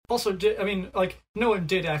Also, I mean, like, no one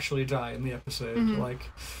did actually die in the episode. Like,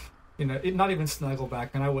 you know, not even Snuggleback,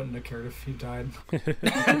 and I wouldn't have cared if he died.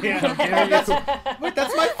 Yeah, wait,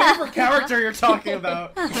 that's my favorite character you're talking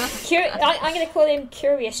about. I'm going to call him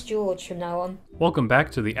Curious George from now on. Welcome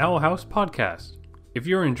back to the Owl House podcast. If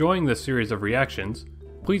you're enjoying this series of reactions,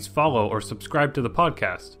 please follow or subscribe to the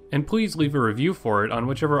podcast, and please leave a review for it on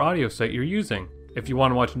whichever audio site you're using. If you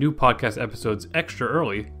want to watch new podcast episodes extra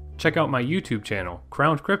early, check out my YouTube channel,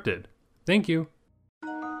 Crowned Cryptid. Thank you.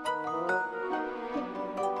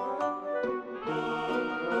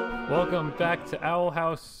 Welcome back to Owl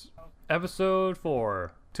House episode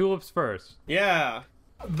 4, Tulips First. Yeah.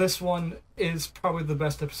 This one is probably the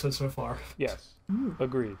best episode so far. Yes,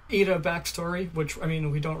 agreed. Ida backstory, which, I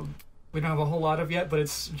mean, we don't have a whole lot of yet, but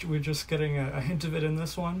we're just getting a hint of it in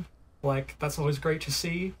this one. Like, that's always great to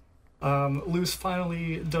see. Luz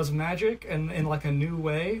finally does magic and in like a new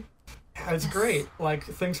way. It's great. Like,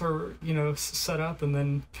 things are, you know, set up and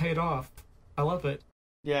then paid off. I love it.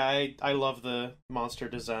 Yeah, I love the monster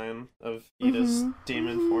design of Ida's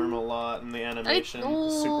demon form a lot, and the animation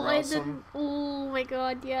is super awesome. Oh my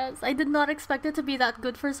god, yes. I did not expect it to be that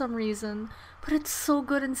good for some reason, but it's so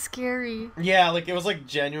good and scary. Yeah, like, it was, like,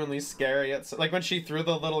 genuinely scary. It's like, when she threw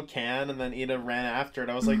the little can and then Ida ran after it,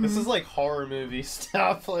 I was like, this is, like, horror movie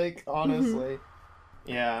stuff, like, honestly.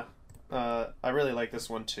 Yeah. I really like this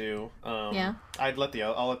one, too. Yeah. I'll let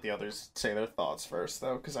the others say their thoughts first,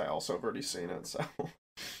 though, because I also have already seen it, so...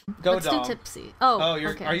 Go, Let's Dom. do Tipsy. Okay.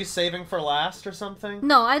 Okay. Are you saving for last or something?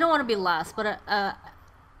 No, I don't want to be last, but I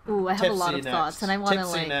have Tipsy a lot of next. thoughts, and I want to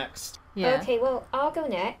Tipsy like... next. Yeah. Okay, well, I'll go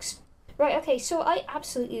next. Right, okay, so I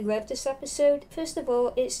absolutely loved this episode. First of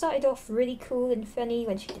all, it started off really cool and funny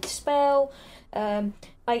when she did the spell. I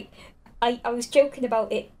was joking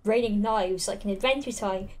about it raining knives, like in Adventure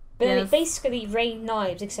Time, but it basically rained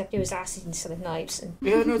knives, except it was acid instead of knives. And...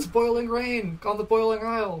 Yeah, no, it's boiling rain on the boiling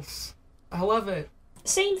isles. I love it.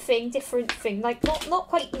 Same thing, different thing. Like, not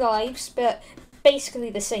quite knives, but basically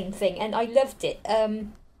the same thing. And I loved it.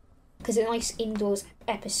 Because a nice indoors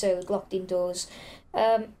episode, locked indoors.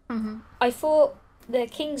 I thought the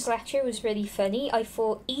King's Lecture was really funny. I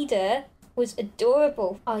thought Ida was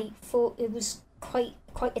adorable. I thought it was quite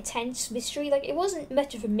a tense mystery. Like, it wasn't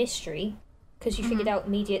much of a mystery, because you figured out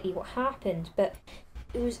immediately what happened, but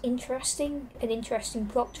it was an interesting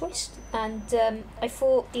plot twist. And I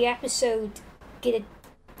thought the episode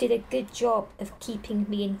did a good job of keeping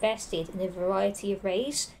me invested in a variety of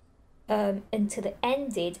ways, until it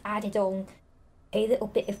ended, added on a little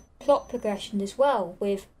bit of plot progression as well,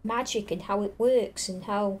 with magic and how it works and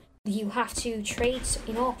how you have to trade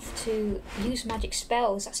something off to use magic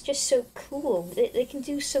spells. That's just so cool. They can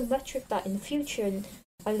do so much with that in the future, and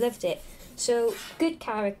I loved it. So, good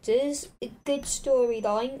characters, a good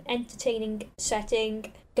storyline, entertaining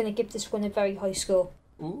setting. Gonna give this one a very high score.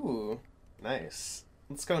 Ooh, nice.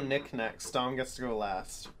 Let's go Nick next. Dom gets to go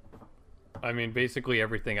last. I mean, basically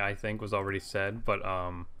everything I think was already said, but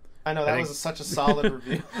I know, that was such a solid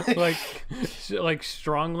review. like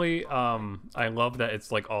strongly, I love that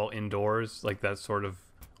it's like all indoors, like that sort of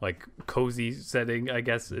like cozy setting, I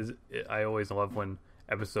guess. I always love when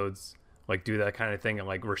episodes like do that kind of thing and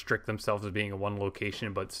like restrict themselves to being in one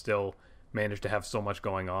location but still manage to have so much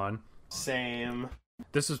going on. Same.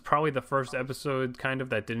 This is probably the first episode kind of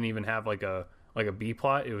that didn't even have like a B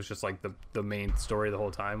plot. It was just like the main story the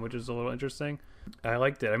whole time, which is a little interesting. I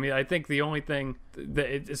liked it. I mean, I think the only thing that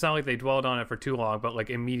it's not like they dwelled on it for too long, but like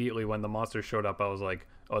immediately when the monster showed up, I was like,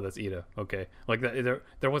 oh, that's Ida. Okay. Like that,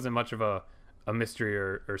 there wasn't much of a mystery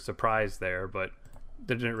or surprise there, but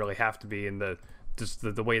there didn't really have to be in the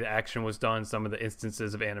way the action was done, some of the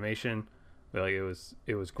instances of animation. Like it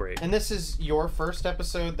was great. And this is your first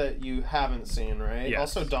episode that you haven't seen, right? Yes.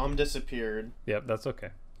 Also, Dom disappeared. Yep, that's okay.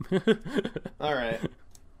 All right.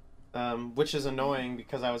 Which is annoying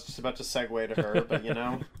because I was just about to segue to her, but you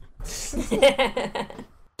know.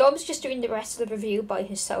 Dom's just doing the rest of the review by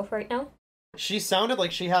herself right now. She sounded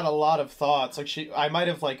like she had a lot of thoughts. Like I might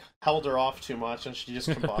have like held her off too much, and she just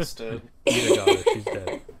combusted. Ida got her. She's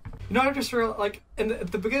dead. You know, I just realized, like,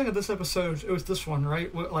 at the beginning of this episode, it was this one,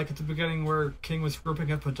 right? Like, at the beginning where King was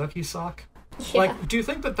ripping up a ducky sock. Yeah. Like, do you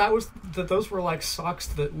think that those were, like, socks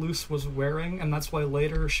that Luce was wearing, and that's why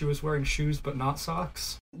later she was wearing shoes but not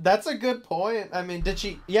socks? That's a good point. I mean, did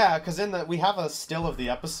she... Yeah, because we have a still of the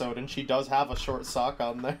episode, and she does have a short sock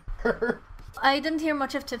on there. I didn't hear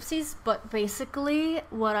much of Tipsy's, but basically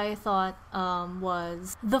what I thought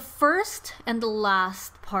was the first and the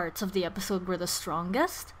last parts of the episode were the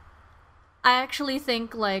strongest. I actually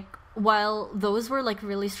think, like, while those were, like,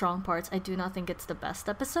 really strong parts, I do not think it's the best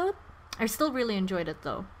episode. I still really enjoyed it,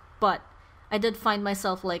 though. But I did find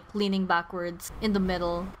myself like leaning backwards in the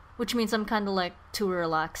middle, which means I'm kind of like too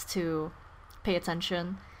relaxed to pay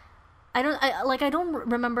attention. I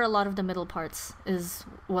don't remember a lot of the middle parts is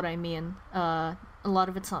what I mean. A lot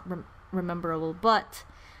of it's not rememberable, but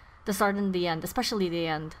the start and the end, especially the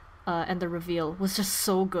end, and the reveal was just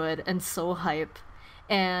so good and so hype.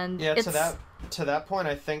 And yeah, to that point,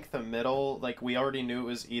 I think the middle, like, we already knew it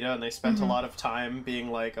was Ida, and they spent a lot of time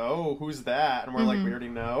being like, oh, who's that? And we're like, we already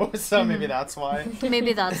know, so maybe that's why.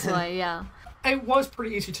 Maybe that's why, yeah. It was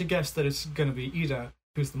pretty easy to guess that it's going to be Ida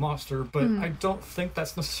who's the monster, but I don't think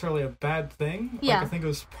that's necessarily a bad thing. Yeah. Like, I think it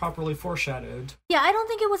was properly foreshadowed. Yeah, I don't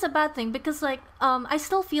think it was a bad thing, because, like, I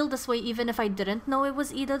still feel this way even if I didn't know it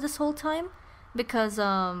was Ida this whole time. Because,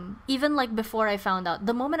 even, like, before I found out,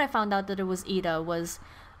 the moment I found out that it was Ida was,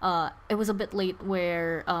 it was a bit late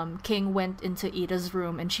where, King went into Ida's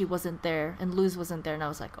room and she wasn't there, and Luz wasn't there, and I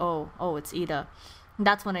was like, oh, it's Ida. And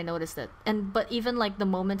that's when I noticed it. But even, like, the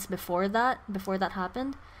moments before that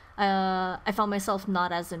happened, I found myself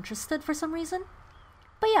not as interested for some reason.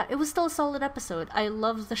 But yeah, it was still a solid episode. I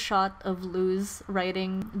loved the shot of Luz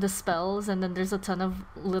writing the spells, and then there's a ton of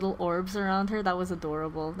little orbs around her. That was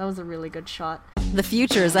adorable. That was a really good shot. The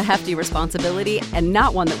future is a hefty responsibility and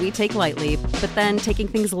not one that we take lightly. But then taking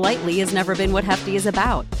things lightly has never been what Hefty is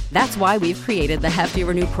about. That's why we've created the Hefty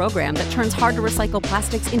Renew program that turns hard-to-recycle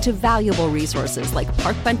plastics into valuable resources like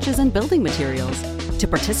park benches and building materials. To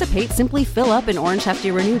participate, simply fill up an orange Hefty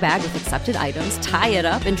Renew bag with accepted items, tie it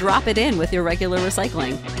up, and drop it in with your regular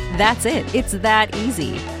recycling. That's it. It's that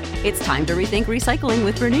easy. It's time to rethink recycling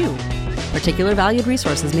with Renew. Particular valued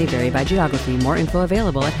resources may vary by geography. More info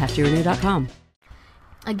available at heftyrenew.com.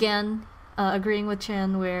 Again, agreeing with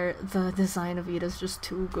Chan where the design of Ida's just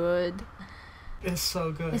too good. It's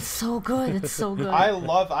so good. It's so good. It's so good. I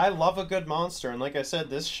love a good monster, and like I said,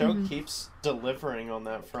 this show keeps delivering on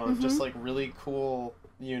that front. Just like really cool,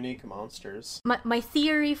 unique monsters. My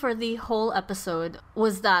theory for the whole episode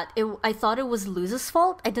was that I thought it was Luz's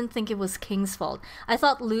fault. I didn't think it was King's fault. I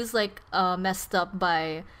thought Luz like messed up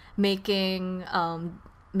by making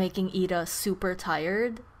Ida super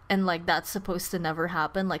tired, and like that's supposed to never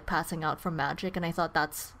happen, like passing out from magic. And I thought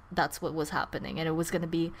that's what was happening, and it was gonna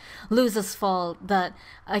be Luz's fault, that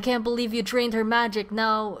I can't believe you drained her magic,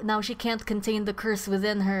 now she can't contain the curse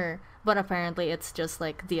within her. But apparently it's just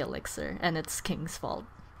like the elixir, and it's King's fault.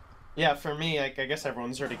 Yeah, for me, I guess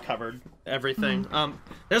everyone's already covered everything.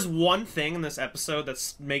 There's one thing in this episode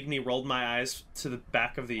that's made me roll my eyes to the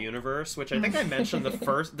back of the universe, which I think I mentioned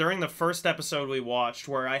during the first episode we watched,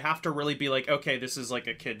 where I have to really be like, okay, this is like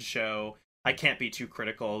a kid's show. I can't be too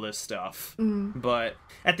critical of this stuff. But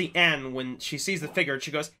at the end, when she sees the figure, she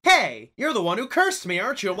goes, hey, you're the one who cursed me,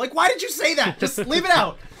 aren't you? I'm like, why did you say that? Just leave it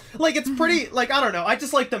out. Like, it's pretty, like, I don't know. I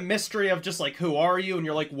just like the mystery of just, like, who are you? And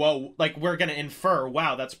you're like, whoa, like, we're gonna infer,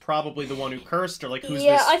 wow, that's probably the one who cursed her. Like, who's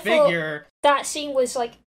this figure? That scene was,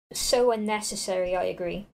 like, so unnecessary, I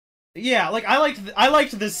agree. Yeah, like, I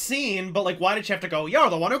liked this scene, but, like, why did you have to go, you're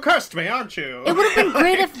the one who cursed me, aren't you? It would have been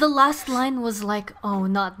great if the last line was like, oh,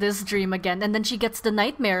 not this dream again, and then she gets the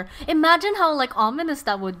nightmare. Imagine how, like, ominous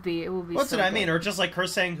that would be. It would be What's so what I good. mean? Or just, like, her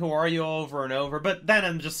saying, who are you, over and over. But then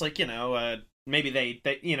I'm just like, you know, maybe they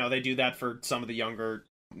you know, they do that for some of the younger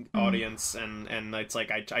audience, and it's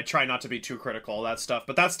like I try not to be too critical of that stuff,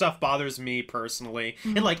 but that stuff bothers me personally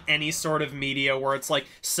in like any sort of media where it's like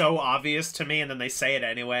so obvious to me and then they say it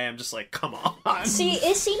anyway. I'm just like, come on. See,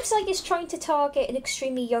 it seems like it's trying to target an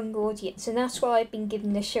extremely young audience, and that's why I've been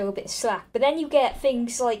giving the show a bit of slack. But then you get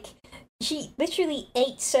things like she literally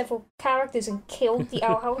ate several characters and killed the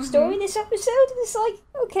Owl House story in this episode, and it's like,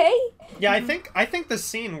 okay. Yeah, I think the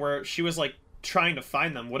scene where she was like trying to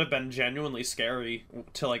find them would have been genuinely scary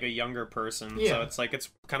to like a younger person. Yeah. So it's like, it's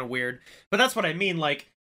kind of weird. But that's what I mean,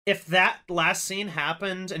 like, if that last scene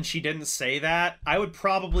happened and she didn't say that, I would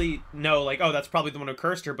probably know, like, oh, that's probably the one who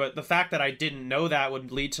cursed her. But the fact that I didn't know that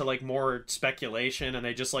would lead to, like, more speculation, and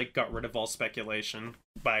they just, like, got rid of all speculation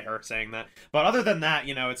by her saying that. But other than that,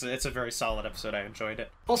 you know, it's a very solid episode. I enjoyed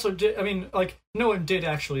it. Also, no one did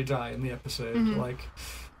actually die in the episode. Like,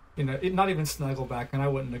 you know, not even Snaggleback, and I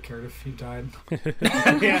wouldn't have cared if he died.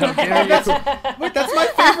 Yeah, wait, that's my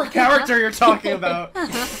favorite character you're talking about.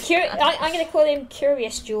 I'm going to call him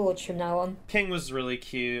Curious George from now on. King was really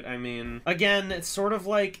cute. I mean, again, it's sort of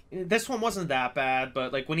like, this one wasn't that bad,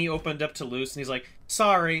 but like when he opened up to Luce and he's like,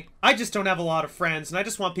 sorry, I just don't have a lot of friends, and I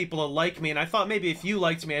just want people to like me, and I thought maybe if you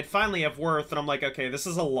liked me, I'd finally have worth, and I'm like, okay, this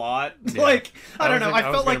is a lot. Yeah. Like, I don't know, I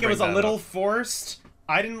felt was like it gonna was a bring that little up. forced.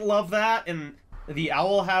 I didn't love that, and the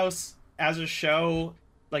Owl House as a show,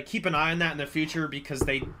 like, keep an eye on that in the future, because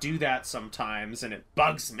they do that sometimes, and it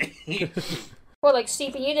bugs me. Well, like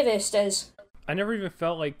Steven Universe does. I never even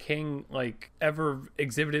felt like King like ever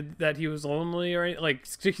exhibited that he was lonely or anything. Like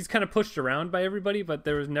he's kind of pushed around by everybody, but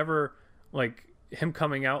there was never like him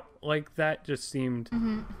coming out like that. Just seemed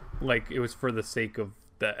like it was for the sake of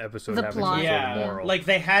the episode The having plot. some sort of Yeah, moral. like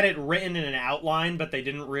they had it written in an outline, but they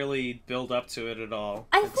didn't really build up to it at all.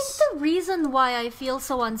 I think the reason why I feel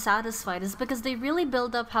so unsatisfied is because they really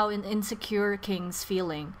build up how insecure King's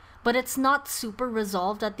feeling. But it's not super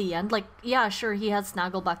resolved at the end. Like, yeah, sure, he has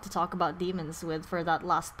Snaggleback to talk about demons with for that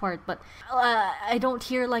last part, but I don't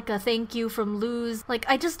hear, like, a thank you from Luz. Like,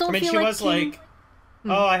 I just don't I mean, feel she like was King... like,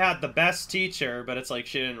 "Oh, I had the best teacher," but it's like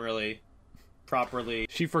she didn't really properly.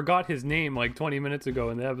 She forgot his name like 20 minutes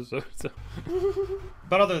ago in the episode. So.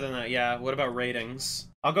 But other than that, yeah. What about ratings?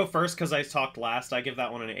 I'll go first because I talked last. I give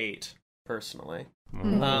that one an 8, personally.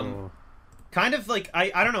 Kind of like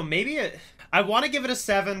I don't know. Maybe I want to give it a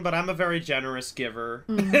 7, but I'm a very generous giver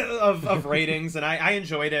of ratings, and I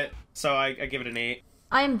enjoyed it, so I give it an 8.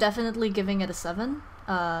 I am definitely giving it a 7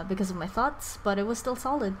 because of my thoughts, but it was still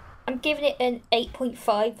solid. I'm giving it an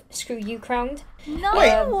 8.5. Screw you, Crowned. No!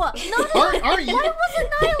 Wait, Are you? Why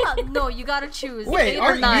wasn't I allowed? No, you gotta choose. Wait, 8 or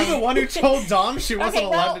are 9. you the one who told Dom she wasn't Okay,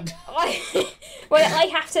 allowed to?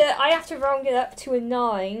 I have to round it up to a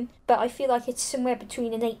 9, but I feel like it's somewhere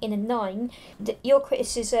between an 8 and a 9. Your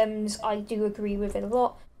criticisms, I do agree with it a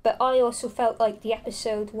lot, but I also felt like the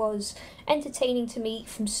episode was entertaining to me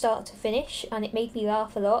from start to finish, and it made me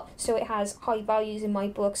laugh a lot, so it has high values in my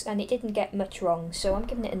books, and it didn't get much wrong, so I'm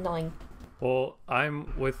giving it a 9. Well,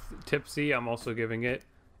 I'm with Tipsy. I'm also giving it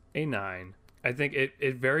a 9. I think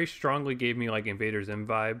it very strongly gave me like Invader Zim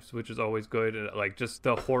vibes, which is always good. Like just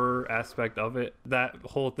the horror aspect of it, that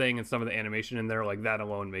whole thing, and some of the animation in there, like that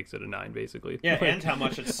alone makes it a 9, basically. Yeah, Like, and how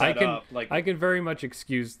much it's set up. Like I can very much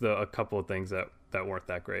excuse a couple of things that weren't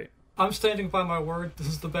that great. I'm standing by my word. This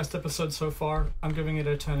is the best episode so far. I'm giving it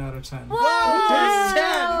a 10 out of 10. There's 10!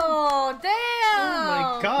 Oh, damn! Oh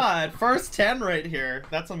my god, first 10 right here.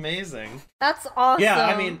 That's amazing. That's awesome. Yeah,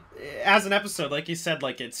 I mean, as an episode, like you said,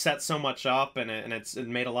 like it set so much up, and it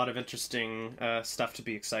made a lot of interesting stuff to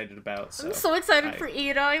be excited about. So I'm so excited for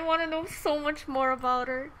Ida. I want to know so much more about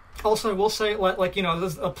her. Also, I will say, like you know,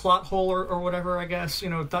 there's a plot hole or whatever, I guess. You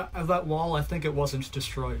know, that wall, I think it wasn't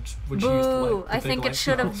destroyed. Which used, Boo! like, the I big think it light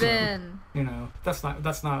should bulb, have so, been. you know,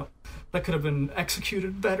 that could have been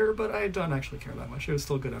executed better, but I don't actually care that much. It was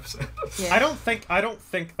still a good episode. Yeah. I don't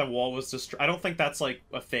think the wall was destroyed. I don't think that's like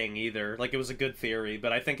a thing either. Like it was a good theory,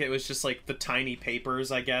 but I think it was just like the tiny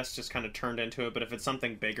papers, I guess, just kind of turned into it. But if it's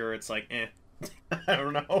something bigger, it's like, I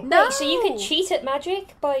don't know. No! Wait, so you could cheat at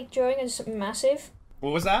magic by drawing on something massive?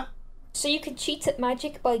 What was that? So you could cheat at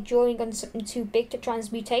magic by drawing on something too big to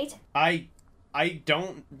transmutate? I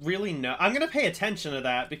don't really know. I'm gonna pay attention to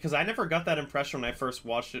that because I never got that impression when I first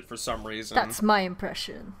watched it for some reason. That's my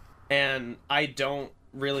impression. And I don't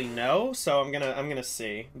really know, so I'm gonna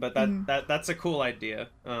see. But that's a cool idea.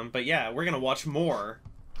 But yeah, we're gonna watch more.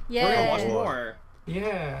 Yeah. We're gonna watch more.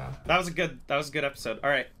 Yeah. That was a good episode. All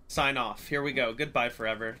right, sign off. Here we go. Goodbye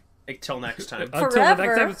forever. Until next time. Until Forever? the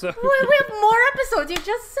next episode. We have more episodes, you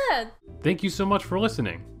just said. Thank you so much for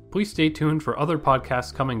listening. Please stay tuned for other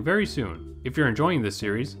podcasts coming very soon. If you're enjoying this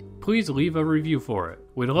series, please leave a review for it.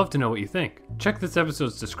 We'd love to know what you think. Check this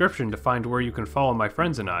episode's description to find where you can follow my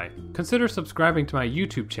friends and I. Consider subscribing to my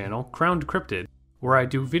YouTube channel, Crowned Cryptid, where I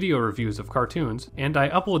do video reviews of cartoons, and I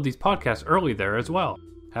upload these podcasts early there as well.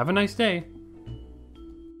 Have a nice day.